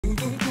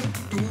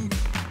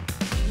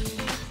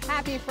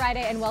Happy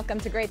Friday and welcome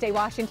to Great Day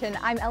Washington.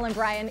 I'm Ellen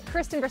Bryan.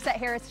 Kristen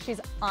Brissett-Harris,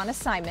 she's on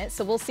assignment,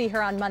 so we'll see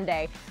her on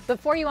Monday. But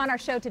for you on our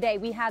show today,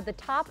 we have the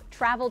top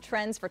travel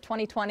trends for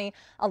 2020,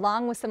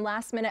 along with some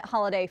last-minute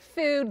holiday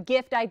food,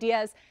 gift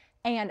ideas,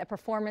 and a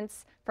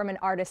performance from an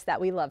artist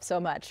that we love so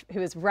much, who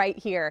is right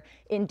here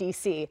in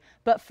D.C.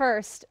 But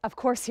first, of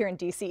course, here in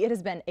D.C., it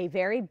has been a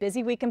very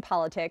busy week in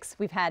politics.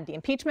 We've had the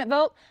impeachment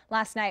vote.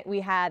 Last night, we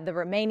had the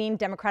remaining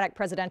Democratic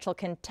presidential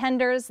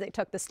contenders. They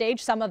took the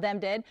stage, some of them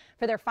did,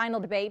 for their final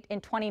debate in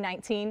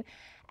 2019.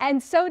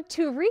 And so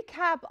to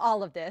recap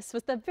all of this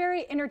with a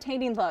very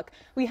entertaining look,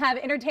 we have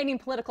entertaining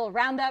political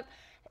roundup.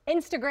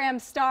 Instagram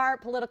star,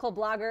 political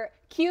blogger,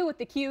 Q with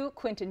the Q,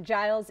 Quentin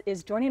Jiles,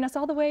 is joining us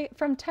all the way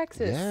from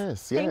Texas.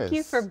 Yes. Thank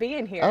you for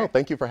being here. Oh,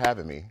 thank you for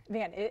having me.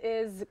 Man, it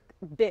is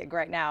big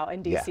right now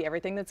in D.C., Yeah.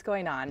 everything that's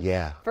going on.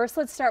 Yeah. First,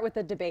 let's start with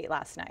the debate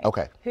last night.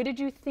 Okay. Who did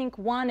you think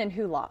won and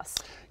who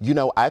lost? You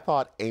know, I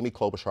thought Amy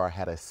Klobuchar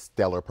had a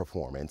stellar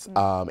performance,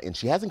 and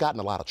she hasn't gotten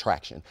a lot of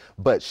traction,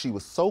 but she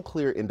was so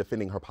clear in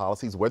defending her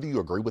policies, whether you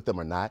agree with them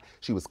or not.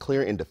 She was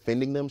clear in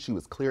defending them. She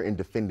was clear in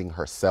defending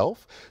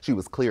herself. She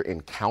was clear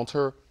in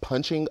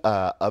counter-punching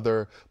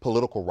other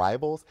political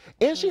rivals,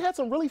 and she had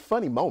some really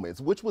funny moments,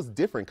 which was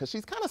different because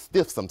she's kind of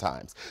stiff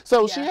sometimes.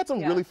 So she had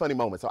some really funny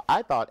moments. So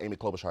I thought Amy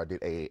Klobuchar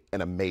did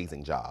an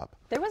amazing job.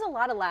 There was a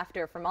lot of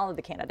laughter from all of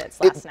the candidates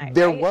last night,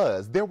 There right?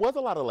 was a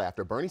lot of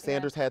laughter. Bernie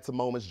Sanders had some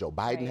moments, Joe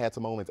Biden had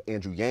some moments,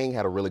 Andrew Yang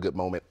had a really good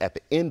moment at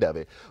the end of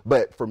it.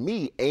 But for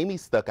me, Amy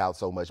stuck out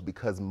so much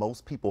because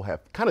most people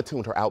have kind of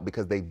tuned her out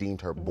because they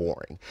deemed her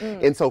boring.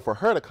 And so for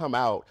her to come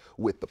out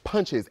with the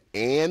punches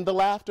and the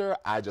laughter,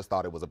 I just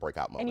thought it was a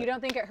breakout moment. And you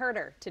don't think it hurt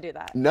her to do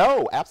that?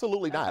 No,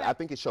 absolutely not. I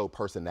think it showed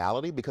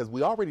personality because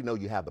we already know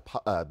you have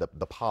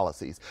the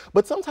policies.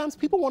 But sometimes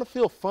people want to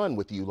feel fun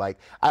with you. Like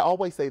I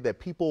always say that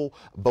people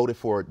voted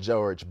for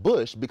George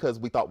Bush because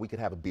we thought we could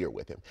have a beer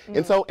with him.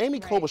 And so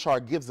Amy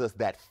Klobuchar gives us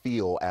that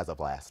feel as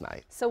of last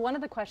night. So one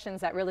of the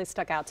questions that really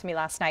stuck out to me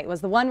last night was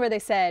the one where they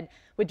said,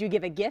 would you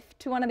give a gift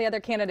to one of the other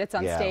candidates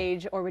on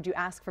stage, or would you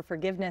ask for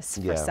forgiveness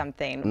for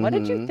something? What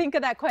did you think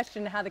of that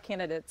question and how the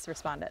candidates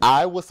responded?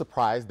 I was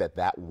surprised that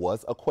that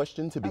was a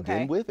question to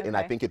begin with, and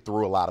I think it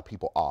threw a lot of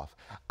people off.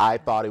 I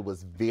thought it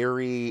was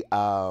very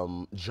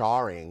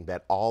jarring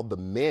that all the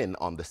men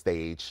on the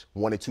stage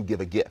wanted to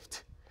give a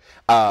gift.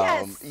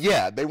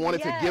 Yeah, they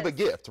wanted to give a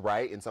gift,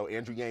 right? And so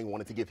Andrew Yang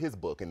wanted to give his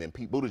book, and then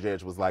Pete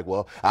Buttigieg was like,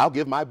 well, I'll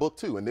give my book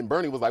too. And then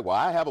Bernie was like, well,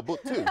 I have a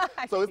book too.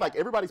 So it's like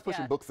everybody's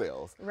pushing book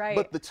sales. Right.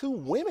 But the two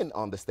women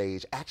on the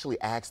stage actually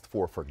asked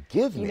for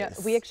forgiveness. You know,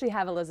 we actually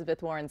have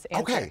Elizabeth Warren's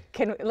answer.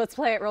 Let's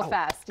play it real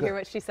fast. Hear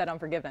what she said on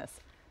forgiveness.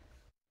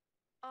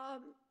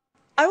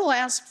 I will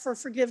ask for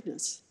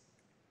forgiveness.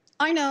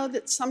 I know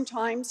that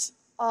sometimes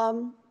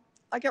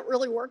I get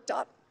really worked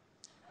up.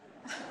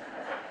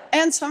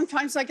 And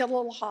sometimes I get a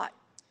little hot.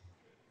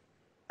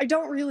 I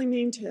don't really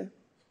mean to.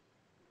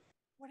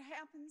 What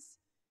happens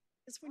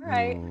is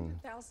when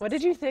What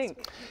did you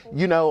think?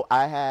 You know,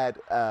 I had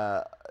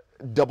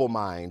double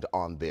mind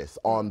on this.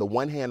 On the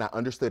one hand, I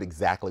understood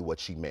exactly what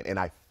she meant, and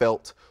I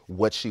felt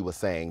what she was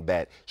saying,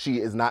 that she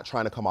is not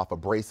trying to come off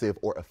abrasive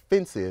or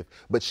offensive,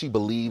 but she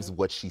believes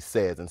what she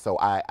says. And so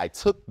I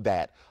took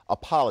that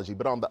apology.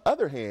 But on the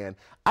other hand,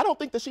 I don't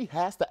think that she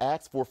has to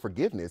ask for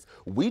forgiveness.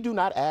 We do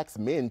not ask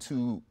men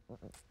to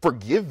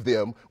forgive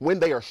them when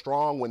they are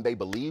strong, when they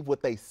believe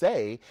what they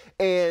say,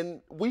 and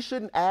we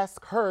shouldn't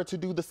ask her to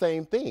do the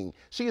same thing.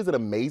 She is an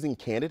amazing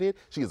candidate.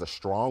 She is a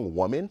strong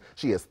woman.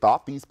 She has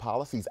thought these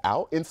policies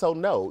out, and so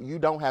no, you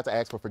don't have to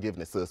ask for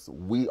forgiveness, sis.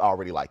 We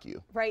already like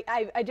you. Right.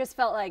 I just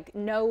felt like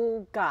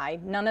no guy,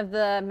 none of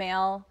the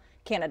male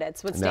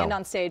candidates would stand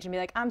on stage and be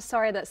like, I'm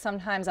sorry that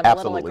sometimes I'm a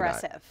little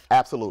aggressive.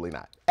 Absolutely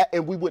not.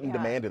 And we wouldn't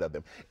demand it of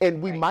them.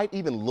 And we might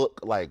even look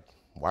like,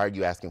 why are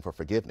you asking for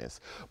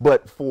forgiveness?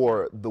 But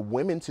for the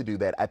women to do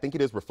that, I think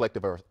it is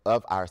reflective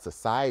of our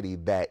society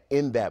that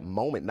in that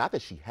moment, not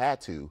that she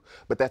had to,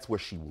 but that's where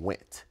she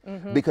went.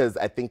 Because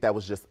I think that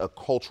was just a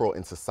cultural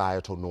and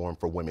societal norm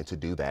for women to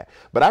do that.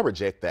 But I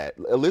reject that.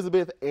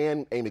 Elizabeth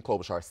and Amy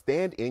Klobuchar,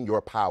 stand in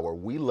your power.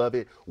 We love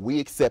it. We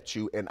accept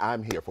you, and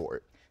I'm here for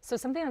it. So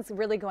something that's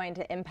really going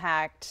to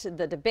impact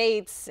the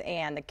debates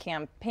and the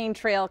campaign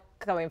trail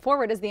going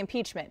forward is the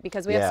impeachment,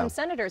 because we have some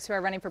senators who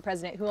are running for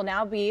president who will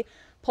now be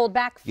pulled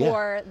back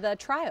for the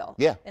trial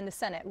in the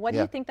Senate. What do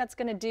you think that's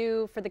going to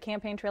do for the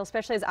campaign trail,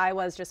 especially as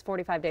Iowa's just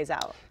 45 days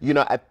out? You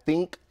know, I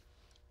think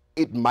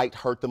it might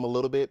hurt them a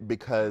little bit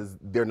because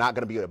they're not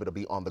going to be able to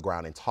be on the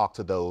ground and talk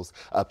to those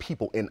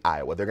people in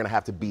Iowa. They're going to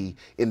have to be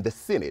in the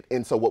Senate.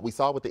 And so what we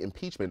saw with the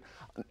impeachment,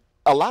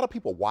 a lot of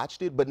people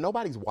watched it, but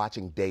nobody's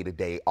watching day to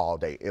day, all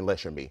day,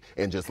 unless you're me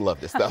and just love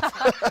this stuff.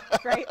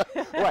 Right.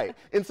 Right.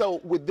 And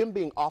so with them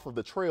being off of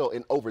the trail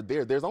and over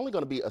there, there's only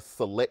going to be a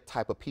select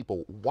type of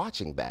people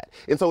watching that.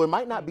 And so it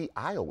might not be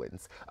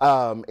Iowans.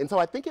 And so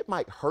I think it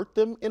might hurt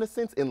them in a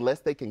sense unless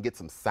they can get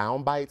some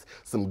sound bites,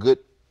 some good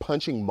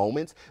punching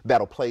moments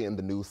that'll play in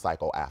the news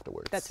cycle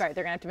afterwards. That's right.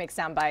 They're going to have to make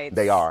sound bites.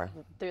 They are.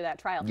 Through that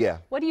trial. Yeah.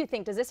 What do you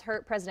think? Does this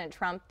hurt President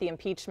Trump, the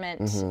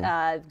impeachment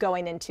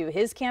going into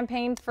his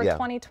campaign for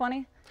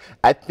 2020?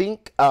 I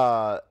think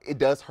it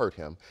does hurt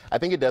him. I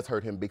think it does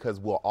hurt him because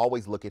we'll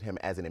always look at him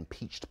as an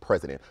impeached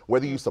president.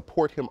 Whether you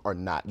support him or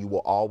not, you will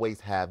always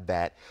have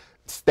that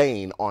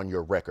stain on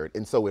your record.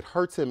 And so it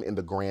hurts him in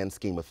the grand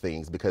scheme of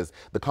things because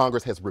the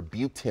Congress has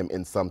rebuked him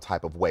in some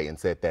type of way and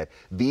said that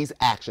these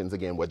actions,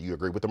 again, whether you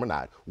agree with them or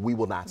not, we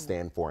will not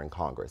stand for in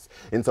Congress.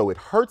 And so it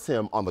hurts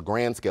him on the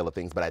grand scale of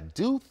things, but I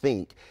do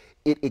think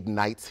it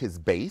ignites his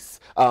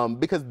base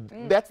because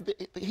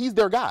he's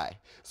their guy.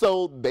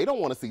 So they don't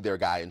want to see their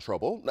guy in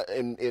trouble,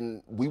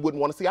 and we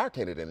wouldn't want to see our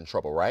candidate in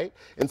trouble, right?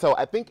 And so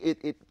I think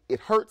it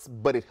hurts,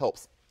 but it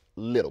helps a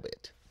little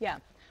bit. Yeah.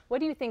 What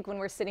do you think when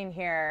we're sitting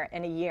here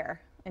in a year,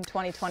 in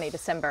 2020,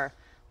 December,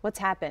 what's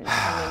happened?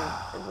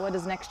 I mean, what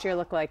does next year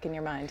look like in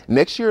your mind?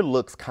 Next year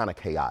looks kind of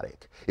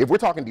chaotic. If we're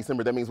talking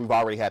December, that means we've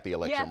already had the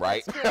election,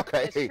 right? That's true.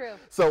 Okay. That's true.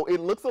 So it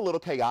looks a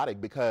little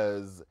chaotic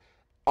because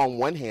on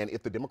one hand,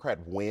 if the Democrat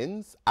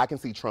wins, I can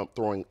see Trump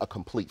throwing a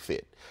complete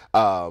fit.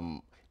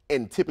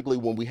 And typically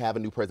when we have a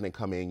new president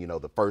come in, you know,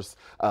 the first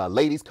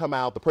ladies come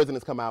out, the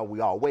presidents come out,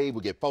 we all wave,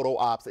 we get photo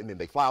ops, and then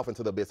they fly off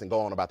into the abyss and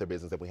go on about their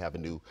business and we have a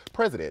new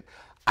president.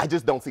 I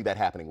just don't see that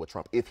happening with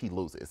Trump if he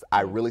loses.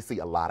 I really see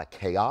a lot of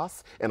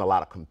chaos and a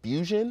lot of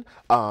confusion,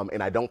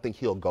 and I don't think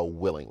he'll go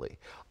willingly.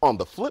 On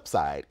the flip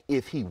side,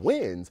 if he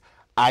wins,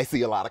 I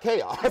see a lot of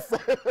chaos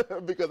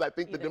because I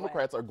think the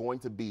Democrats are going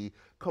to be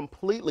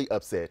completely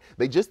upset.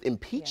 They just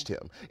impeached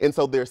him. And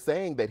so they're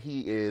saying that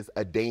he is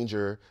a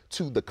danger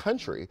to the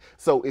country.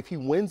 So if he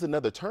wins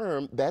another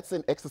term, that's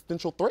an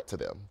existential threat to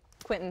them.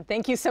 Quentin,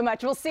 thank you so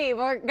much. We'll see.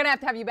 We're going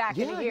to have you back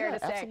in a year to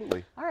say.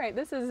 Absolutely. All right,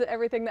 this is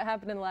everything that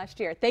happened in the last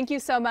year. Thank you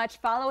so much.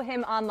 Follow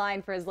him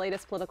online for his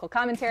latest political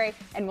commentary,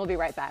 and we'll be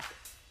right back.